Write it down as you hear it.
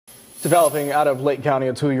Developing out of Lake County,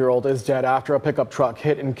 a 2-year-old is dead after a pickup truck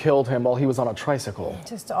hit and killed him while he was on a tricycle.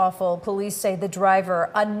 Just awful. Police say the driver,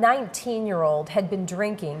 a 19-year-old, had been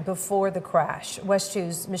drinking before the crash. West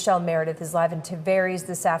 2's Michelle Meredith is live in Tavares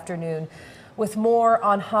this afternoon with more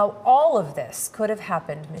on how all of this could have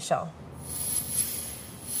happened. Michelle.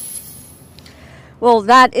 Well,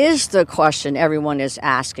 that is the question everyone is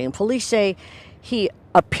asking. Police say he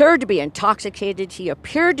appeared to be intoxicated, he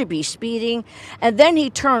appeared to be speeding, and then he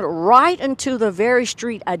turned right into the very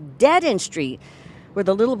street, a dead-end street, where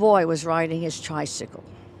the little boy was riding his tricycle.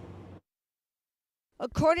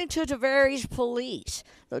 According to Tavares police,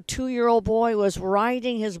 the 2-year-old boy was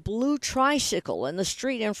riding his blue tricycle in the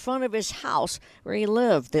street in front of his house where he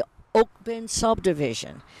lived, the Oak Bend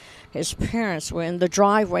subdivision. His parents were in the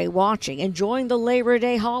driveway watching, enjoying the Labor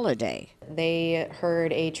Day holiday. They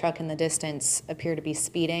heard a truck in the distance appear to be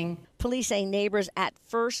speeding. Police say neighbors at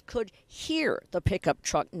first could hear the pickup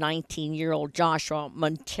truck 19-year-old Joshua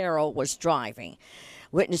Montero was driving.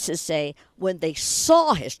 Witnesses say when they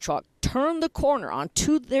saw his truck turn the corner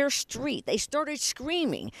onto their street, they started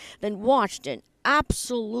screaming, then watched in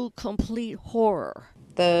absolute complete horror.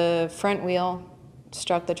 The front wheel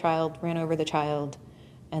struck the child, ran over the child,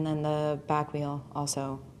 and then the back wheel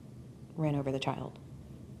also ran over the child.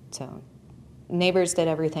 So neighbors did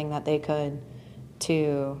everything that they could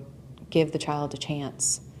to give the child a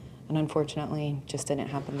chance, and unfortunately just didn't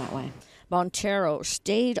happen that way. Montero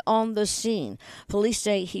stayed on the scene. Police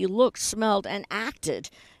say he looked, smelled, and acted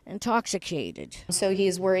intoxicated. So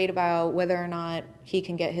he's worried about whether or not he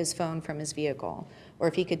can get his phone from his vehicle, or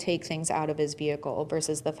if he could take things out of his vehicle,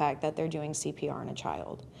 versus the fact that they're doing CPR on a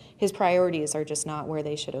child. His priorities are just not where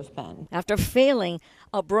they should have been. After failing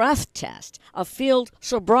a breath test, a field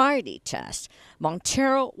sobriety test,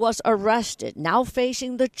 Montero was arrested, now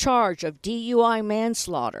facing the charge of DUI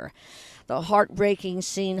manslaughter. The heartbreaking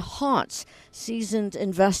scene haunts seasoned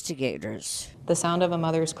investigators. The sound of a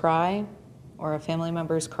mother's cry or a family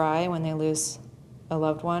member's cry when they lose a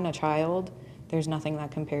loved one, a child, there's nothing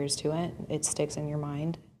that compares to it. It sticks in your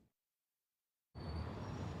mind.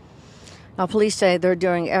 Now, police say they're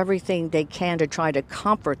doing everything they can to try to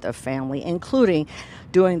comfort the family, including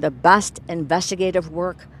doing the best investigative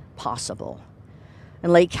work possible.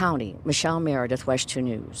 In Lake County, Michelle Meredith, West 2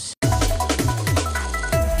 News.